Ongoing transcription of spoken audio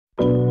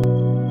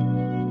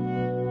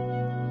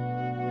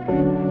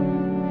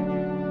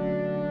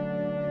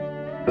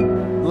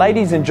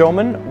Ladies and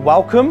gentlemen,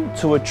 welcome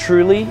to a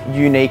truly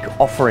unique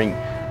offering.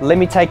 Let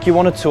me take you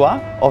on a tour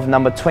of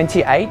number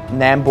 28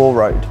 Nambour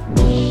Road.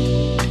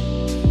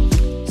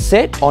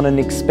 Set on an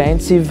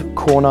expansive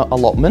corner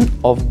allotment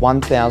of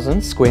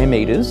 1,000 square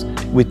metres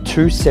with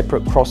 2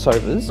 separate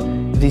crossovers,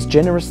 this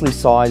generously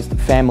sized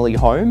family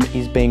home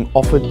is being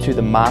offered to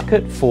the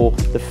market for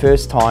the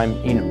first time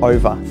in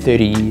over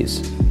 30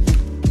 years.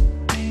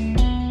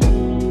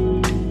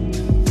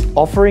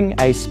 Offering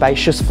a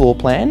spacious floor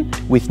plan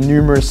with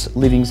numerous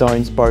living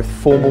zones, both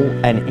formal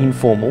and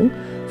informal,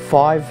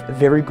 5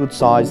 very good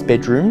sized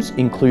bedrooms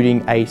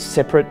including a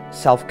separate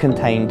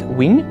self-contained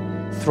wing,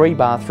 3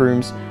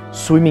 bathrooms,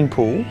 swimming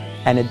pool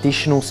and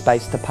additional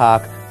space to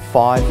park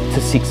 5 to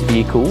 6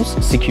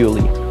 vehicles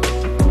securely.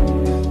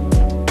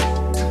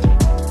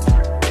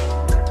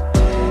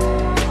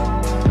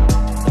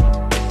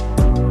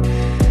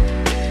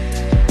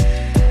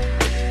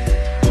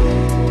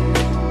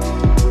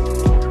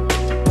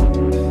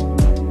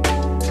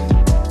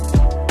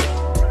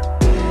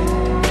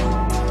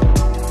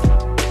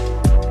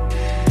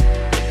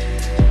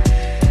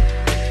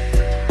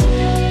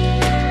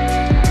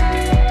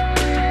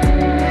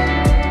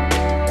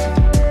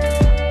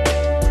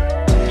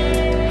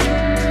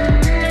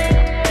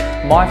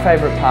 My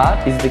favourite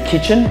part is the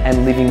kitchen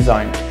and living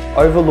zone,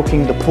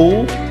 overlooking the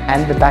pool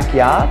and the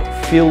backyard,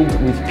 filled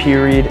with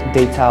period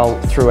detail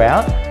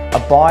throughout.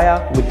 A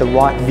buyer with the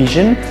right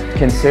vision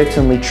can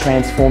certainly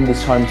transform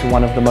this home to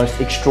one of the most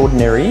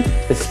extraordinary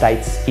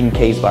estates in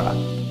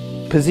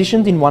Keysborough.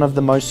 Positioned in one of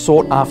the most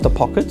sought after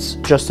pockets,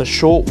 just a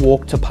short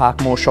walk to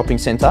Parkmore Shopping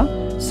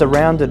Centre,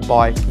 surrounded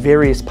by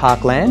various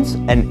parklands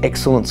and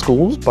excellent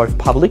schools, both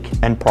public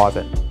and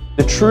private.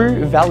 The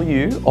true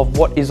value of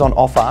what is on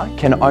offer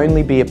can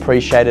only be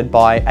appreciated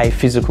by a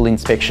physical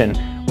inspection.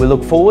 We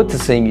look forward to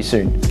seeing you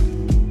soon.